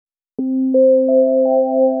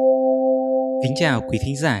Kính chào quý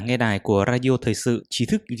thính giả nghe đài của Radio Thời sự Trí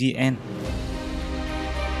thức VN.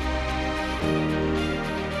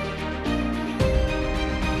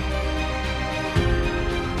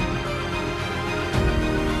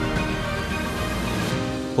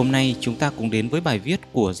 Hôm nay chúng ta cùng đến với bài viết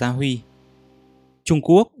của Gia Huy. Trung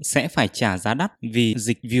Quốc sẽ phải trả giá đắt vì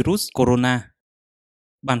dịch virus corona.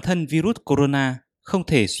 Bản thân virus corona không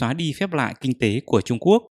thể xóa đi phép lạ kinh tế của Trung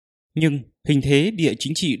Quốc, nhưng hình thế địa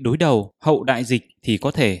chính trị đối đầu hậu đại dịch thì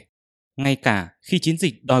có thể. Ngay cả khi chiến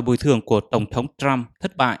dịch đòi bồi thường của Tổng thống Trump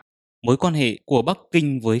thất bại, mối quan hệ của Bắc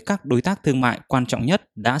Kinh với các đối tác thương mại quan trọng nhất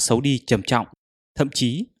đã xấu đi trầm trọng, thậm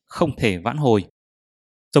chí không thể vãn hồi.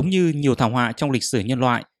 Giống như nhiều thảm họa trong lịch sử nhân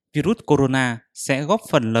loại, virus corona sẽ góp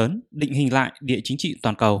phần lớn định hình lại địa chính trị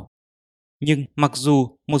toàn cầu. Nhưng mặc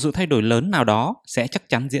dù một sự thay đổi lớn nào đó sẽ chắc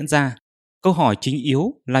chắn diễn ra, câu hỏi chính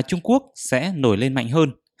yếu là Trung Quốc sẽ nổi lên mạnh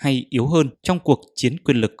hơn hay yếu hơn trong cuộc chiến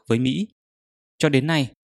quyền lực với Mỹ. Cho đến nay,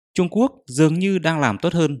 Trung Quốc dường như đang làm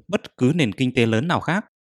tốt hơn bất cứ nền kinh tế lớn nào khác.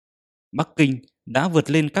 Bắc Kinh đã vượt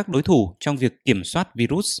lên các đối thủ trong việc kiểm soát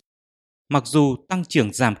virus. Mặc dù tăng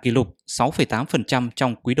trưởng giảm kỷ lục 6,8%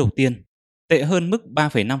 trong quý đầu tiên, tệ hơn mức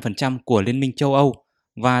 3,5% của Liên minh châu Âu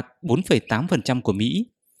và 4,8% của Mỹ,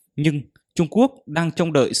 nhưng Trung Quốc đang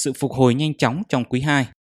trông đợi sự phục hồi nhanh chóng trong quý 2.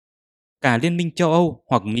 Cả Liên minh châu Âu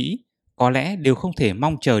hoặc Mỹ có lẽ đều không thể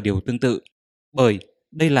mong chờ điều tương tự, bởi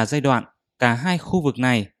đây là giai đoạn cả hai khu vực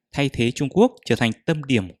này thay thế Trung Quốc trở thành tâm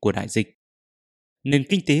điểm của đại dịch. Nền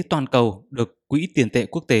kinh tế toàn cầu được Quỹ tiền tệ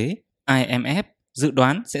quốc tế IMF dự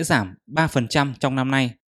đoán sẽ giảm 3% trong năm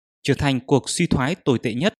nay, trở thành cuộc suy thoái tồi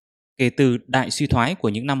tệ nhất kể từ đại suy thoái của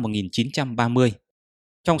những năm 1930.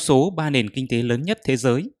 Trong số 3 nền kinh tế lớn nhất thế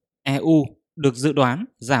giới, EU được dự đoán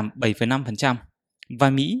giảm 7,5% và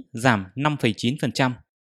Mỹ giảm 5,9%,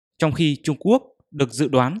 trong khi Trung Quốc được dự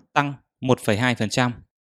đoán tăng 1,2%.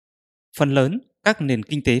 Phần lớn các nền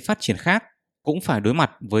kinh tế phát triển khác cũng phải đối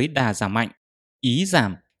mặt với đà giảm mạnh. Ý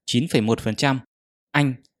giảm 9,1%,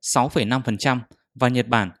 Anh 6,5% và Nhật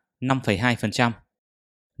Bản 5,2%.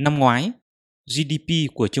 Năm ngoái,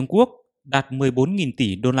 GDP của Trung Quốc đạt 14.000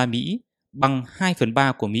 tỷ đô la Mỹ, bằng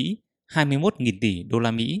 2/3 của Mỹ, 21.000 tỷ đô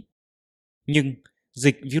la Mỹ. Nhưng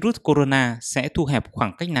dịch virus corona sẽ thu hẹp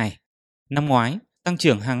khoảng cách này. Năm ngoái, tăng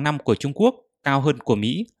trưởng hàng năm của Trung Quốc cao hơn của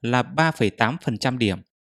Mỹ là 3,8% điểm,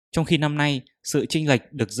 trong khi năm nay sự chênh lệch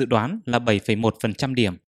được dự đoán là 7,1%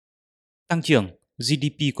 điểm. Tăng trưởng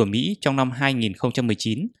GDP của Mỹ trong năm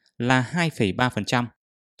 2019 là 2,3%,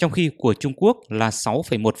 trong khi của Trung Quốc là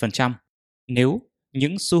 6,1%. Nếu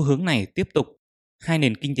những xu hướng này tiếp tục, hai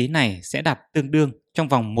nền kinh tế này sẽ đạt tương đương trong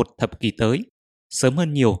vòng một thập kỷ tới, sớm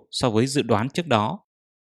hơn nhiều so với dự đoán trước đó.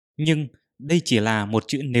 Nhưng đây chỉ là một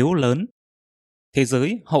chữ nếu lớn. Thế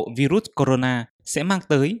giới hậu virus corona sẽ mang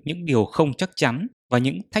tới những điều không chắc chắn và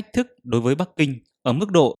những thách thức đối với Bắc Kinh ở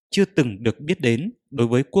mức độ chưa từng được biết đến đối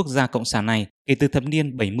với quốc gia cộng sản này kể từ thập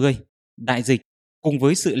niên 70. Đại dịch cùng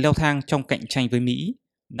với sự leo thang trong cạnh tranh với Mỹ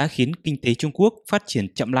đã khiến kinh tế Trung Quốc phát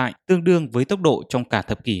triển chậm lại tương đương với tốc độ trong cả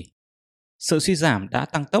thập kỷ. Sự suy giảm đã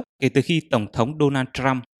tăng tốc kể từ khi Tổng thống Donald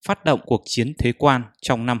Trump phát động cuộc chiến thuế quan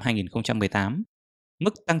trong năm 2018.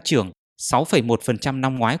 Mức tăng trưởng 6,1%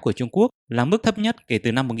 năm ngoái của Trung Quốc là mức thấp nhất kể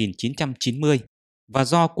từ năm 1990, và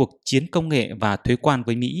do cuộc chiến công nghệ và thuế quan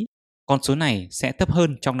với Mỹ, con số này sẽ thấp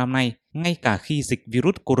hơn trong năm nay ngay cả khi dịch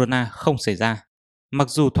virus corona không xảy ra. Mặc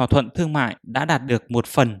dù thỏa thuận thương mại đã đạt được một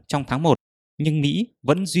phần trong tháng 1, nhưng Mỹ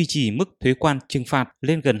vẫn duy trì mức thuế quan trừng phạt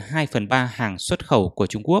lên gần 2/3 hàng xuất khẩu của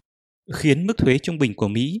Trung Quốc, khiến mức thuế trung bình của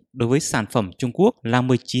Mỹ đối với sản phẩm Trung Quốc là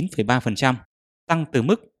 19,3%, tăng từ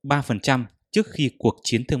mức 3% trước khi cuộc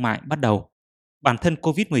chiến thương mại bắt đầu. Bản thân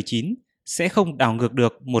COVID-19 sẽ không đảo ngược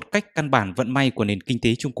được một cách căn bản vận may của nền kinh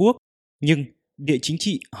tế Trung Quốc, nhưng địa chính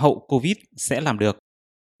trị hậu Covid sẽ làm được.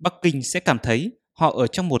 Bắc Kinh sẽ cảm thấy họ ở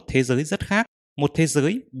trong một thế giới rất khác, một thế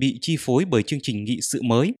giới bị chi phối bởi chương trình nghị sự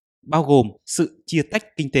mới, bao gồm sự chia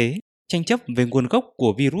tách kinh tế, tranh chấp về nguồn gốc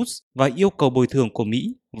của virus và yêu cầu bồi thường của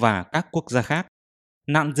Mỹ và các quốc gia khác.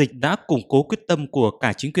 Nạn dịch đã củng cố quyết tâm của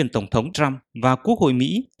cả chính quyền Tổng thống Trump và Quốc hội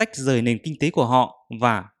Mỹ tách rời nền kinh tế của họ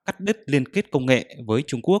và cắt đứt liên kết công nghệ với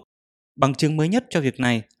Trung Quốc. Bằng chứng mới nhất cho việc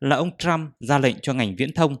này là ông Trump ra lệnh cho ngành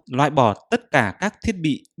viễn thông loại bỏ tất cả các thiết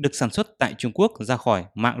bị được sản xuất tại Trung Quốc ra khỏi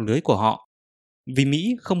mạng lưới của họ. Vì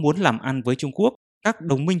Mỹ không muốn làm ăn với Trung Quốc, các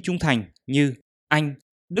đồng minh trung thành như Anh,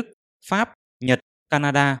 Đức, Pháp, Nhật,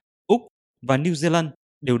 Canada, Úc và New Zealand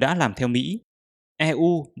đều đã làm theo Mỹ.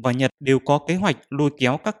 EU và Nhật đều có kế hoạch lôi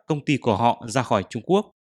kéo các công ty của họ ra khỏi Trung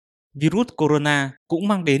Quốc. Virus corona cũng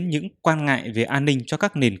mang đến những quan ngại về an ninh cho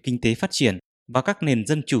các nền kinh tế phát triển và các nền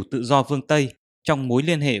dân chủ tự do phương Tây trong mối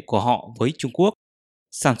liên hệ của họ với Trung Quốc.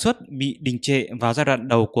 Sản xuất bị đình trệ vào giai đoạn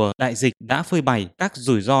đầu của đại dịch đã phơi bày các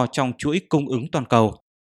rủi ro trong chuỗi cung ứng toàn cầu.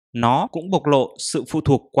 Nó cũng bộc lộ sự phụ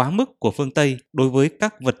thuộc quá mức của phương Tây đối với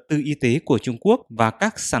các vật tư y tế của Trung Quốc và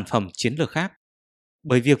các sản phẩm chiến lược khác.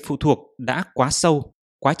 Bởi việc phụ thuộc đã quá sâu,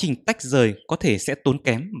 quá trình tách rời có thể sẽ tốn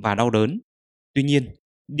kém và đau đớn. Tuy nhiên,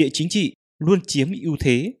 địa chính trị luôn chiếm ưu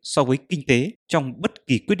thế so với kinh tế trong bất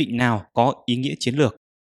kỳ quyết định nào có ý nghĩa chiến lược.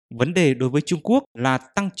 Vấn đề đối với Trung Quốc là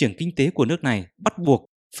tăng trưởng kinh tế của nước này bắt buộc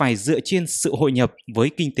phải dựa trên sự hội nhập với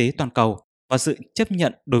kinh tế toàn cầu và sự chấp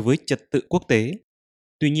nhận đối với trật tự quốc tế.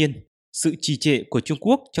 Tuy nhiên, sự trì trệ của Trung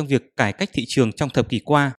Quốc trong việc cải cách thị trường trong thập kỷ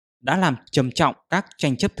qua đã làm trầm trọng các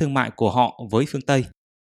tranh chấp thương mại của họ với phương Tây.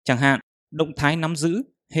 Chẳng hạn, động thái nắm giữ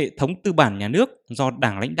hệ thống tư bản nhà nước do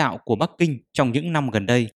Đảng lãnh đạo của Bắc Kinh trong những năm gần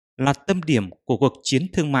đây là tâm điểm của cuộc chiến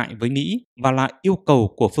thương mại với Mỹ và là yêu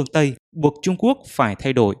cầu của phương Tây buộc Trung Quốc phải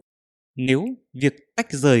thay đổi. Nếu việc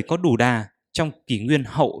tách rời có đủ đà trong kỷ nguyên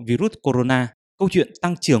hậu virus corona, câu chuyện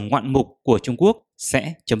tăng trưởng ngoạn mục của Trung Quốc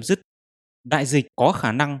sẽ chấm dứt. Đại dịch có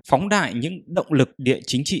khả năng phóng đại những động lực địa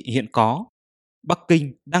chính trị hiện có. Bắc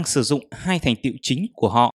Kinh đang sử dụng hai thành tựu chính của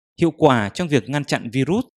họ, hiệu quả trong việc ngăn chặn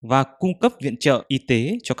virus và cung cấp viện trợ y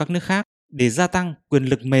tế cho các nước khác để gia tăng quyền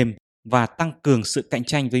lực mềm và tăng cường sự cạnh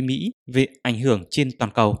tranh với Mỹ về ảnh hưởng trên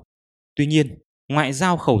toàn cầu. Tuy nhiên, ngoại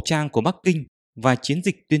giao khẩu trang của Bắc Kinh và chiến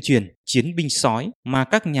dịch tuyên truyền chiến binh sói mà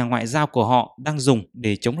các nhà ngoại giao của họ đang dùng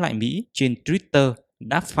để chống lại Mỹ trên Twitter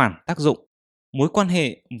đã phản tác dụng. Mối quan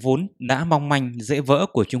hệ vốn đã mong manh dễ vỡ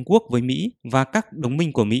của Trung Quốc với Mỹ và các đồng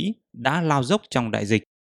minh của Mỹ đã lao dốc trong đại dịch.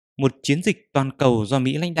 Một chiến dịch toàn cầu do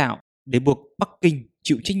Mỹ lãnh đạo để buộc Bắc Kinh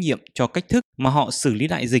chịu trách nhiệm cho cách thức mà họ xử lý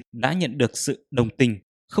đại dịch đã nhận được sự đồng tình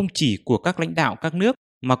không chỉ của các lãnh đạo các nước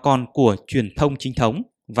mà còn của truyền thông chính thống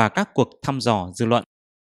và các cuộc thăm dò dư luận.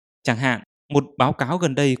 Chẳng hạn, một báo cáo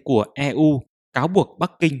gần đây của EU cáo buộc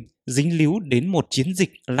Bắc Kinh dính líu đến một chiến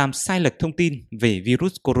dịch làm sai lệch thông tin về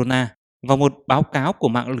virus corona và một báo cáo của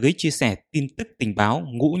mạng lưới chia sẻ tin tức tình báo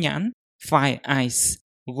ngũ nhãn Five Eyes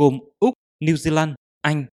gồm Úc, New Zealand,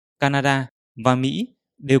 Anh, Canada và Mỹ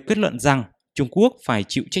đều kết luận rằng Trung Quốc phải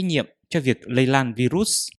chịu trách nhiệm cho việc lây lan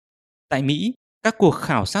virus. Tại Mỹ, các cuộc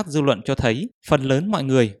khảo sát dư luận cho thấy phần lớn mọi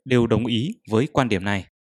người đều đồng ý với quan điểm này.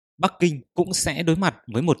 Bắc Kinh cũng sẽ đối mặt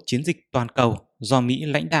với một chiến dịch toàn cầu do Mỹ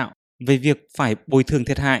lãnh đạo về việc phải bồi thường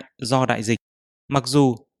thiệt hại do đại dịch. Mặc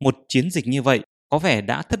dù một chiến dịch như vậy có vẻ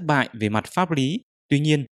đã thất bại về mặt pháp lý, tuy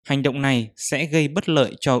nhiên hành động này sẽ gây bất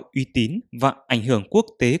lợi cho uy tín và ảnh hưởng quốc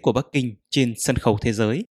tế của Bắc Kinh trên sân khấu thế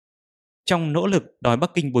giới. Trong nỗ lực đòi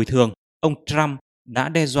Bắc Kinh bồi thường, ông Trump đã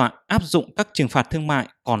đe dọa áp dụng các trừng phạt thương mại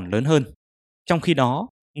còn lớn hơn. Trong khi đó,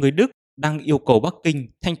 người Đức đang yêu cầu Bắc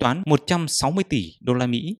Kinh thanh toán 160 tỷ đô la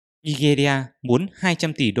Mỹ, Nigeria muốn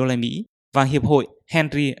 200 tỷ đô la Mỹ và Hiệp hội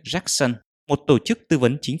Henry Jackson, một tổ chức tư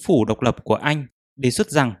vấn chính phủ độc lập của Anh, đề xuất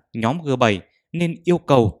rằng nhóm G7 nên yêu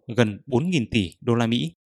cầu gần 4.000 tỷ đô la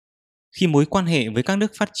Mỹ. Khi mối quan hệ với các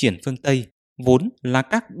nước phát triển phương Tây, vốn là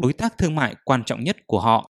các đối tác thương mại quan trọng nhất của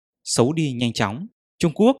họ, xấu đi nhanh chóng,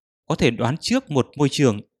 Trung Quốc có thể đoán trước một môi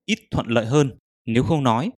trường ít thuận lợi hơn, nếu không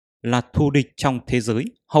nói là thù địch trong thế giới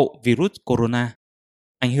hậu virus corona.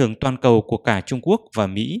 Ảnh hưởng toàn cầu của cả Trung Quốc và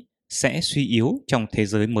Mỹ sẽ suy yếu trong thế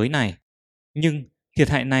giới mới này. Nhưng thiệt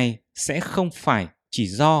hại này sẽ không phải chỉ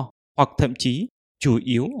do hoặc thậm chí chủ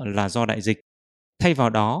yếu là do đại dịch. Thay vào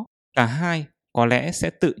đó, cả hai có lẽ sẽ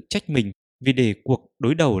tự trách mình vì để cuộc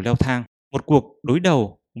đối đầu leo thang, một cuộc đối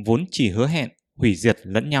đầu vốn chỉ hứa hẹn hủy diệt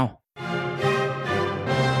lẫn nhau.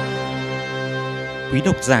 Quý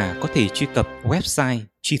độc giả có thể truy cập website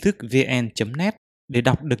tri thức vn.net để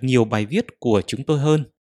đọc được nhiều bài viết của chúng tôi hơn.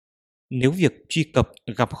 Nếu việc truy cập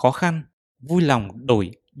gặp khó khăn, vui lòng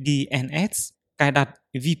đổi DNS, cài đặt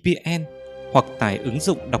VPN hoặc tải ứng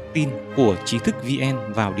dụng đọc tin của Tri thức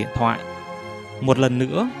VN vào điện thoại. Một lần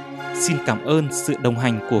nữa, xin cảm ơn sự đồng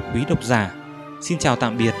hành của quý độc giả. Xin chào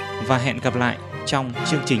tạm biệt và hẹn gặp lại trong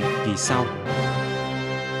chương trình kỳ sau.